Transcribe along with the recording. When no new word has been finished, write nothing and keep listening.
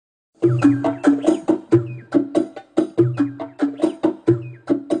Allah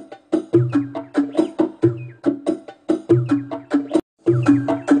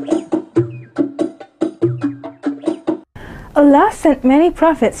sent many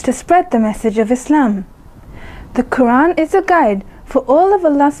prophets to spread the message of Islam. The Quran is a guide for all of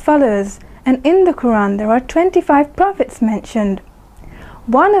Allah's followers, and in the Quran there are 25 prophets mentioned.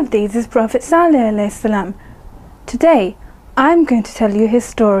 One of these is Prophet Salih alayhi salam. Today, I'm going to tell you his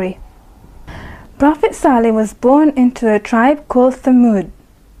story. Prophet Salih was born into a tribe called Thamud.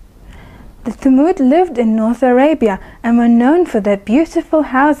 The Thamud lived in North Arabia and were known for their beautiful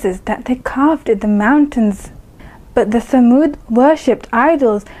houses that they carved in the mountains. But the Thamud worshipped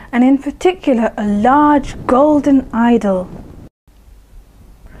idols, and in particular a large golden idol.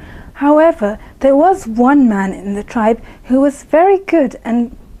 However, there was one man in the tribe who was very good,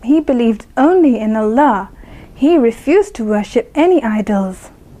 and he believed only in Allah. He refused to worship any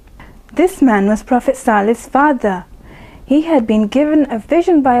idols. This man was Prophet Salih's father. He had been given a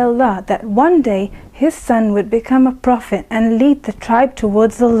vision by Allah that one day his son would become a prophet and lead the tribe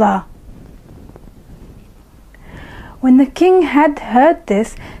towards Allah. When the king had heard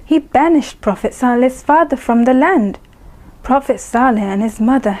this, he banished Prophet Salih's father from the land. Prophet Salih and his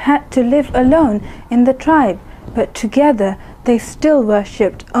mother had to live alone in the tribe, but together they still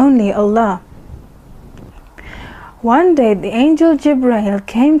worshipped only Allah. One day the angel Jibreel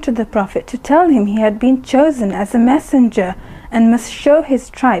came to the Prophet to tell him he had been chosen as a messenger and must show his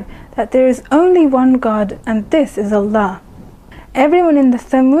tribe that there is only one God, and this is Allah. Everyone in the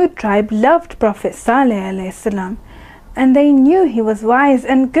Thamud tribe loved Prophet Salih alayhi salam, and they knew he was wise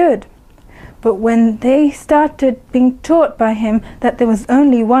and good. But when they started being taught by him that there was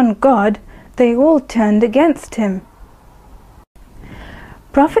only one God, they all turned against him.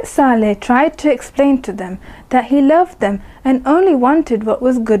 Prophet Salih tried to explain to them that he loved them and only wanted what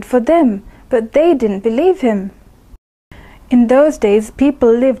was good for them, but they didn't believe him. In those days,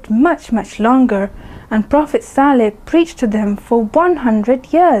 people lived much longer, and Prophet Salih preached to them for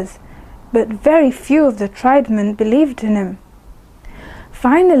 100 years. But very few of the tribesmen believed in him.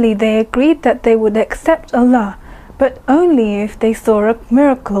 Finally, they agreed that they would accept Allah, but only if they saw a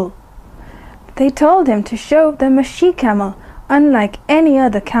miracle. They told him to show them a she-camel, unlike any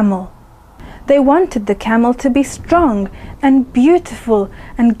other camel. They wanted the camel to be strong and beautiful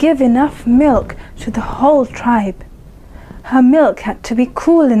and give enough milk to the whole tribe. Her milk had to be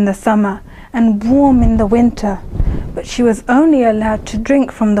cool in the summer and warm in the winter, but she was only allowed to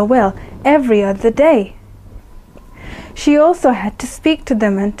drink from the well every other day. She also had to speak to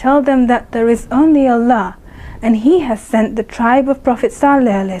them and tell them that there is only Allah, and He has sent the tribe of Prophet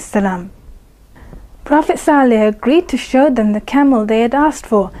Salih alayhi salam. Prophet Salih agreed to show them the camel they had asked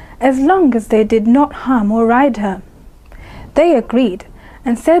for, as long as they did not harm or ride her. They agreed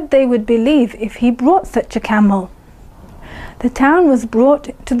and said they would believe if he brought such a camel. The town was brought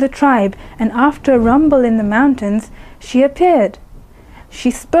to the tribe, and after a rumble in the mountains, she appeared. She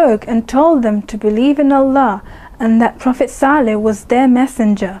spoke and told them to believe in Allah and that Prophet Salih was their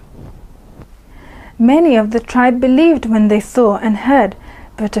messenger. Many of the tribe believed when they saw and heard,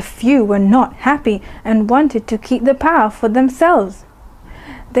 but a few were not happy and wanted to keep the power for themselves.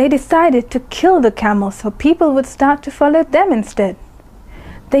 They decided to kill the camel so people would start to follow them instead.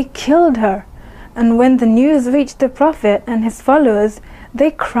 They killed her, and when the news reached the Prophet and his followers, they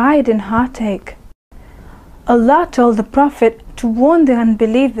cried in heartache. Allah told the Prophet to warn the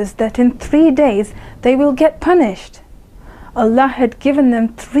unbelievers that in 3 days they will get punished. Allah had given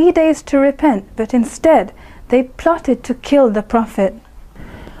them 3 days to repent, but instead they plotted to kill the Prophet.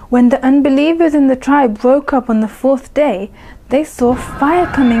 When the unbelievers in the tribe woke up on the 4th day, they saw fire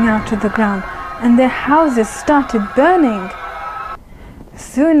coming out of the ground, and their houses started burning.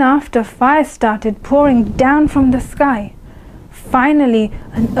 Soon after, fire started pouring down from the sky. Finally,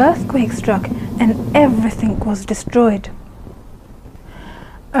 an earthquake struck and everything was destroyed.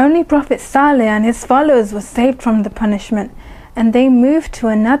 Only Prophet Salih and his followers were saved from the punishment, and they moved to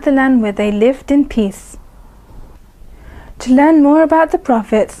another land where they lived in peace. To learn more about the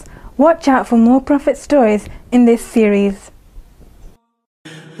prophets, watch out for more prophet stories in this series.